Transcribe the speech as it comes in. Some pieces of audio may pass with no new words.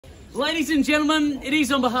Ladies and gentlemen, it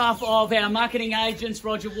is on behalf of our marketing agents,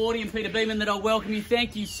 Roger Wardy and Peter Beeman, that I welcome you.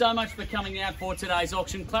 Thank you so much for coming out for today's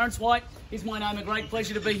auction. Clarence White is my name. A great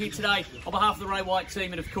pleasure to be here today on behalf of the Ray White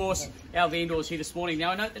team and, of course, our vendors here this morning.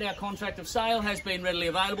 Now, I note that our contract of sale has been readily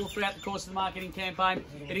available throughout the course of the marketing campaign.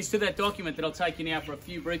 It is to that document that I'll take you now for a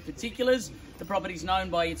few brief particulars. The property is known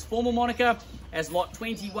by its formal moniker as Lot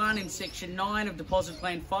 21 in Section 9 of Deposit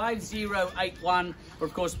Plan 5081, or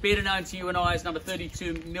of course better known to you and I as number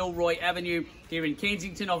 32 Milroy Avenue here in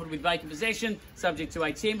Kensington, offered with vacant possession, subject to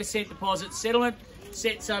a 10% deposit settlement,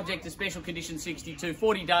 set subject to special condition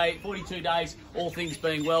 42 days, all things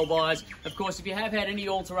being well, buyers. Of course, if you have had any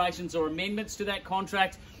alterations or amendments to that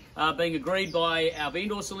contract being agreed by our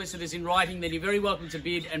vendor solicitors in writing, then you're very welcome to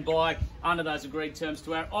bid and buy under those agreed terms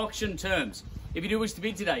to our auction terms. If you do wish to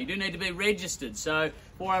bid today, you do need to be registered. So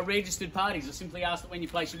for our registered parties, I simply ask that when you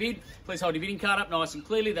place your bid, please hold your bidding card up nice and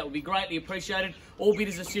clearly. That will be greatly appreciated. All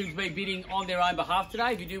bidders are assumed to be bidding on their own behalf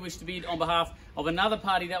today. If you do wish to bid on behalf of another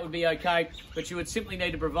party, that would be okay, but you would simply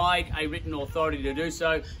need to provide a written authority to do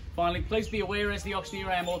so. Finally, please be aware, as the auctioneer,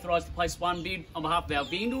 I am authorised to place one bid on behalf of our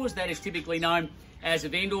vendors. That is typically known as a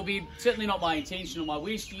vendor bid. Certainly not my intention or my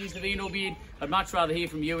wish to use the vendor bid. I'd much rather hear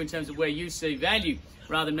from you in terms of where you see value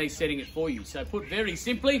rather than me setting it for you. So put very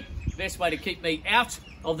simply, the best way to keep me out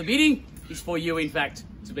of the bidding is for you, in fact,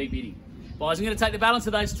 to be bidding. Guys, I'm going to take the balance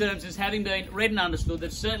of those terms as having been read and understood.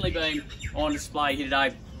 They've certainly been on display here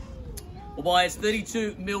today. Well, buyers,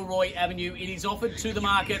 32 Milroy Avenue. It is offered to the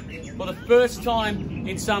market for the first time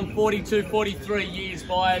in some 42, 43 years,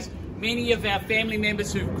 buyers. Many of our family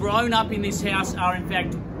members who've grown up in this house are in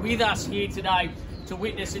fact with us here today to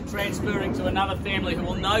witness it transferring to another family who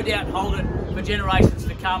will no doubt hold it for generations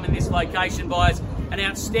to come in this location, buyers. An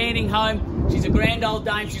outstanding home. She's a grand old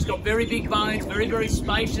dame. She's got very big bones, very, very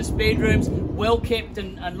spacious bedrooms, well kept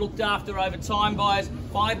and looked after over time, buyers.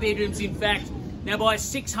 5 bedrooms, in fact. Now, buyers,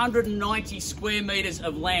 690 square metres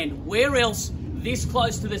of land. Where else this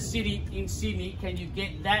close to the city in Sydney can you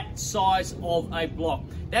get that size of a block?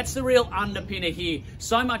 That's the real underpinner here.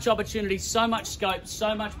 So much opportunity, so much scope,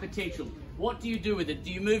 so much potential. What do you do with it?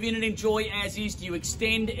 Do you move in and enjoy as is? Do you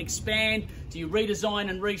extend, expand? Do you redesign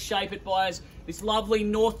and reshape it, buyers? This lovely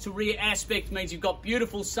north to rear aspect means you've got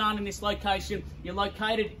beautiful sun in this location. You're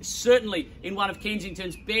located certainly in one of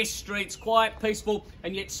Kensington's best streets, quiet, peaceful,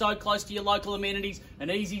 and yet so close to your local amenities. An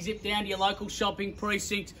easy zip down to your local shopping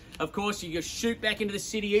precinct. Of course, you can shoot back into the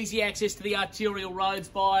city, easy access to the arterial roads,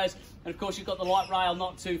 buyers. And of course, you've got the light rail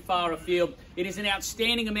not too far afield. It is an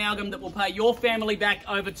outstanding amalgam that will pay your family back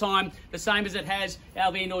over time, the same as it has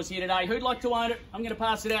our vendors here today. Who'd like to own it? I'm going to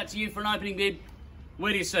pass it out to you for an opening bid.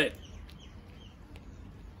 Where do you see it?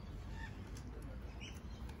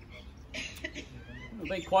 I'll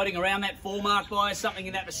be quoting around that 4 mark, buyers, something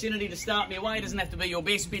in that vicinity to start me away. It doesn't have to be your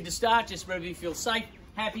best bid to start, just wherever you feel safe,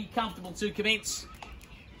 happy, comfortable to commence.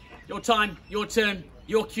 Your time, your turn,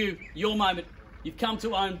 your cue, your moment. You've come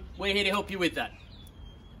to own. We're here to help you with that.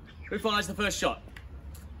 Who fires the first shot?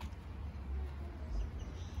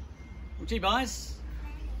 Well, gee, buyers,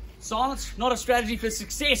 silence, not a strategy for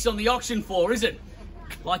success on the auction floor, is it?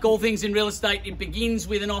 Like all things in real estate, it begins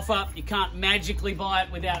with an offer. You can't magically buy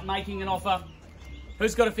it without making an offer.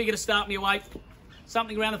 Who's got a figure to start me away?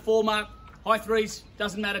 Something around the 4 mark, high 3s,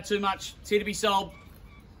 doesn't matter too much. It's here to be sold.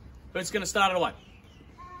 Who's going to start it away?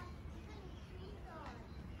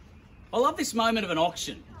 I love this moment of an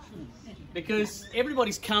auction because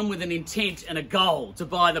everybody's come with an intent and a goal to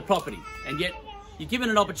buy the property, and yet you're given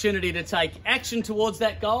an opportunity to take action towards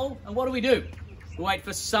that goal, and what do? We wait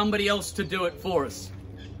for somebody else to do it for us.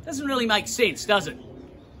 Doesn't really make sense, does it?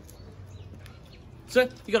 So,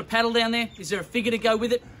 you got a paddle down there? Is there a figure to go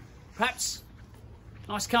with it? Perhaps?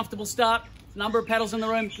 Nice comfortable start. Number of paddles in the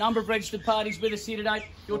room, number of registered parties with us here today.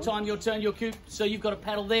 Your time, your turn, your cue. So you've got a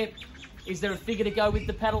paddle there. Is there a figure to go with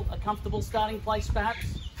the paddle? A comfortable starting place, perhaps?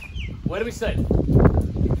 Where do we see it?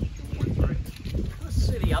 Let's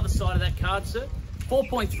see the other side of that card, sir.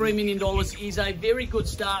 $4.3 million is a very good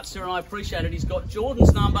start, sir, and I appreciate it. He's got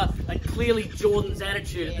Jordan's number and clearly Jordan's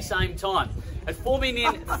attitude at the same time. At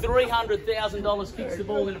 $4,300,000 kicks the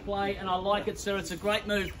ball into play, and I like it, sir. It's a great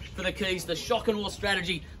move for the keys, the shock and awe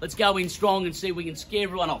strategy. Let's go in strong and see if we can scare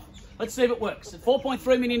everyone off. Let's see if it works. At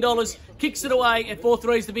 $4.3 million, kicks it away at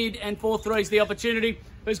 4-3's the bid and 4-3's the opportunity.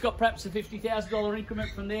 Who's got perhaps a $50,000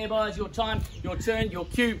 increment from there, buyers? Your time, your turn, your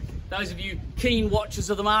cue. Those of you keen watchers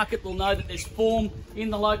of the market will know that there's form in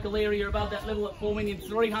the local area above that level at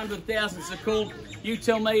 $4,300,000. So cool. You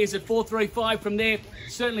tell me, is it 435 from there?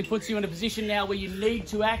 Certainly puts you in a position now where you need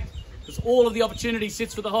to act. because all of the opportunity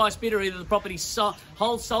sits for the highest bidder. Either the property's sold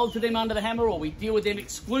to them under the hammer, or we deal with them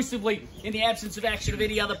exclusively in the absence of action of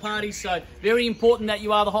any other parties. So very important that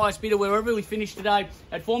you are the highest bidder wherever we finish today.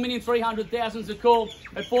 At 4,300,000 is the call,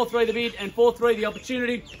 at 4.3 the bid, and 4.3 the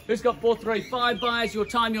opportunity. Who's got 4.35 buyers? Your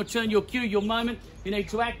time, your turn, your cue, your moment. You need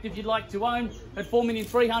to act if you'd like to own. At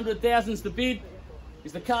 4,300,000 is the bid.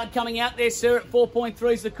 Is the card coming out there, sir? At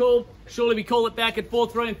 4.3 is the call. Surely we call it back at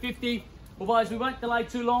 4.3 and 50. Well, guys, we won't delay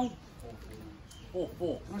too long. 4.4.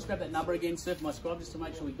 Can I just grab that number again, sir, for my scribe, just to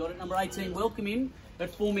make sure we got it? Number 18, welcome in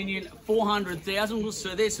at 4,400,000. Well,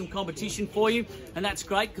 sir, there's some competition for you, and that's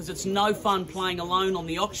great because it's no fun playing alone on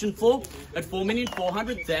the auction floor. At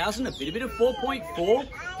 4,400,000, a bit of 4.4.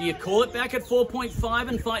 Do you call it back at 4.5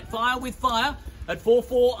 and fight fire with fire? At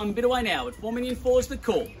 4.4, I'm a bit away now. At 4,400,000 is the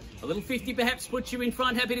call. A little 50 perhaps puts you in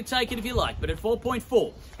front, happy to take it if you like, but at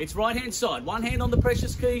 4.4, it's right-hand side. One hand on the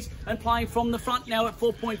precious keys and playing from the front now at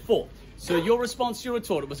 4.4. So your response, your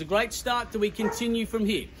retort. It was a great start. Do we continue from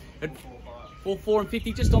here? At 4.4 and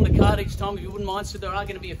 50, just on the card each time, if you wouldn't mind. So there are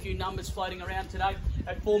going to be a few numbers floating around today.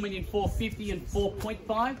 At 4,450,000 and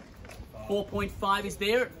 4.5. 4.5 is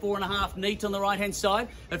there at 4.5 neat on the right-hand side.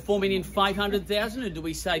 At 4,500,000, and do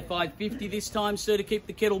we say 550 this time, sir, to keep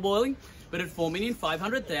the kettle boiling? But at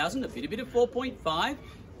 4,500,000, a bit of 4.5.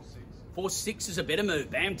 4.6 is a better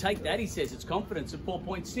move. Bam, take that, he says. It's confidence at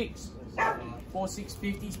 4.6.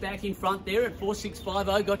 4.650's back in front there at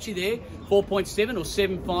 4.650, got you there. 4.7 or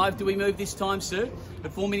 7.5, do we move this time, sir?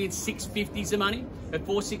 At 4,650,000 the money. At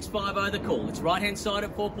 4.650 the call. It's right-hand side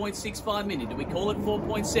at 4.65 million. Do we call it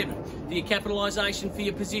 4.7? The capitalisation for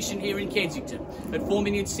your position here in Kensington. At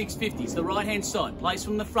 4,650,000, the right-hand side. Place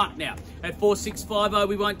from the front now. At 4.650,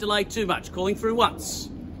 we won't delay too much. Calling through once.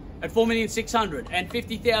 At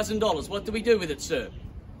 $4,650,000, what do we do with it, sir?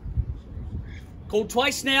 Called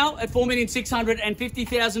twice now at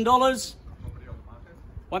 $4,650,000.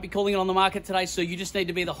 Won't be calling it on the market today, so you just need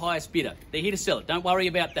to be the highest bidder. They're here to sell it. Don't worry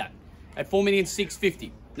about that. At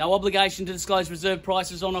 $4,650,000. No obligation to disclose reserve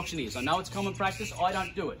prices on auctioneers. I know it's common practice. I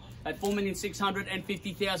don't do it. At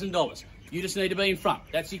 $4,650,000. You just need to be in front.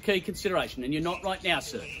 That's your key consideration, and you're not right now,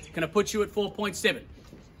 sir. Can I put you at 4.7?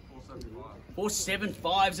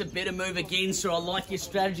 4.75 is a better move again, sir. I like your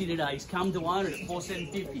strategy today. He's come to own it at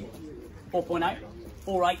 4.750. 4.8,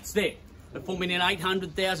 4.8's there. At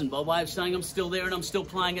 4,800,000, by way of saying I'm still there and I'm still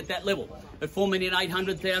playing at that level. At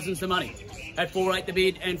 4,800,000's the money. At 4.8 the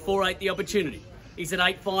bid and 4.8 the opportunity. Is it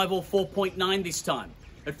 8.5 or 4.9 this time?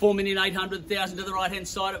 At 4,800,000 to the right-hand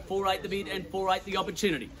side, at 4.8 the bid and 4.8 the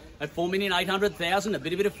opportunity. At 4,800,000, a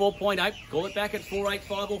bit of 4.8. Call it back at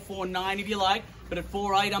 4.85 or 4.9 if you like. But at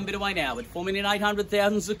 4.8, I'm a bit away now. At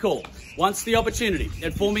 4,800,000's the call. Once the opportunity.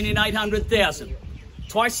 At 4,800,000.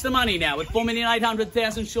 Twice the money now at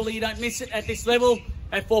 4,800,000. Surely you don't miss it at this level.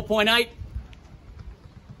 At 4.8.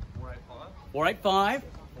 4.85.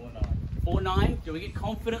 4.9. Do we get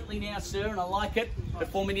confidently now, sir? And I like it.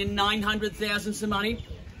 At 4,900,000 some money.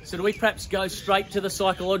 So do we perhaps go straight to the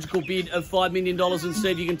psychological bid of $5 million and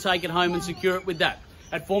see if you can take it home and secure it with that?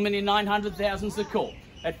 At 4,900,000's the call.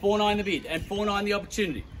 At 4.9 the bid and 4.9 the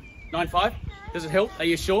opportunity. 9.5. Does it help? Are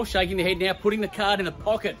you sure? Shaking the head now, putting the card in the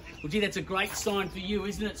pocket. Well, gee, that's a great sign for you,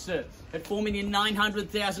 isn't it, sir? At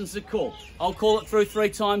 4,900,000's the call. I'll call it through 3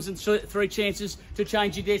 times and 3 chances to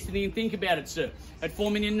change your destiny, and think about it, sir. At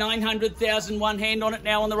 4,900,000, one hand on it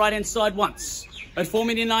now on the right-hand side once. At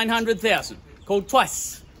 4,900,000, called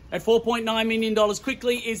twice. At $4.9 million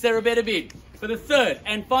quickly, is there a better bid? For the third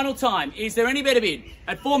and final time, is there any better bid?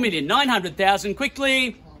 At 4,900,000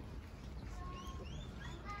 quickly.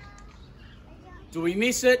 Do we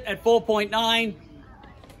miss it at 4.9?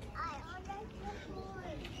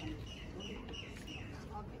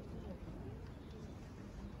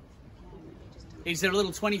 Is there a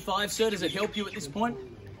little 25, sir? Does it help you at this point?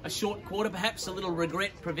 A short quarter, perhaps? A little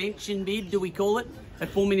regret prevention bid, do we call it?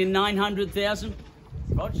 At 4,900,000?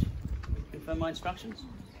 Rog, confirm my instructions?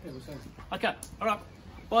 Okay, all right.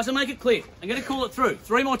 Guys, I'll make it clear. I'm going to call it through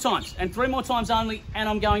 3 more times, and 3 more times only, and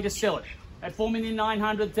I'm going to sell it at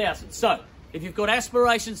 4,900,000. So, if you've got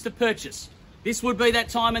aspirations to purchase, this would be that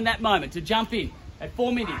time and that moment to jump in at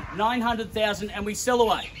 4,900,000 and we sell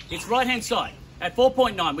away. It's right-hand side at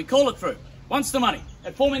 4.9. We call it through. Once the money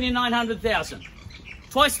at 4,900,000.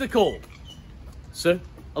 Twice the call. Sir,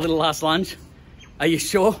 a little last lunge. Are you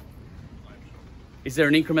sure? Is there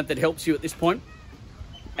an increment that helps you at this point?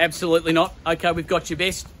 Absolutely not. Okay, we've got your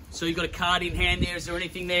best. So you've got a card in hand there. Is there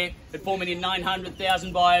anything there at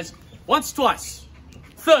 4,900,000 buyers? Once, twice.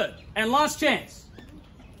 Third and last chance.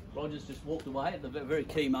 Roger's just walked away at the very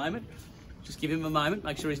key moment. Just give him a moment.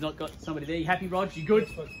 Make sure he's not got somebody there. You happy, Rog? You good?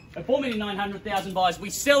 At 4,900,000 buys. We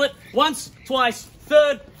sell it once, twice,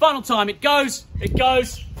 third, final time. It goes,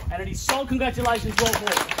 and it is sold. Congratulations, well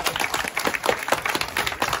bought.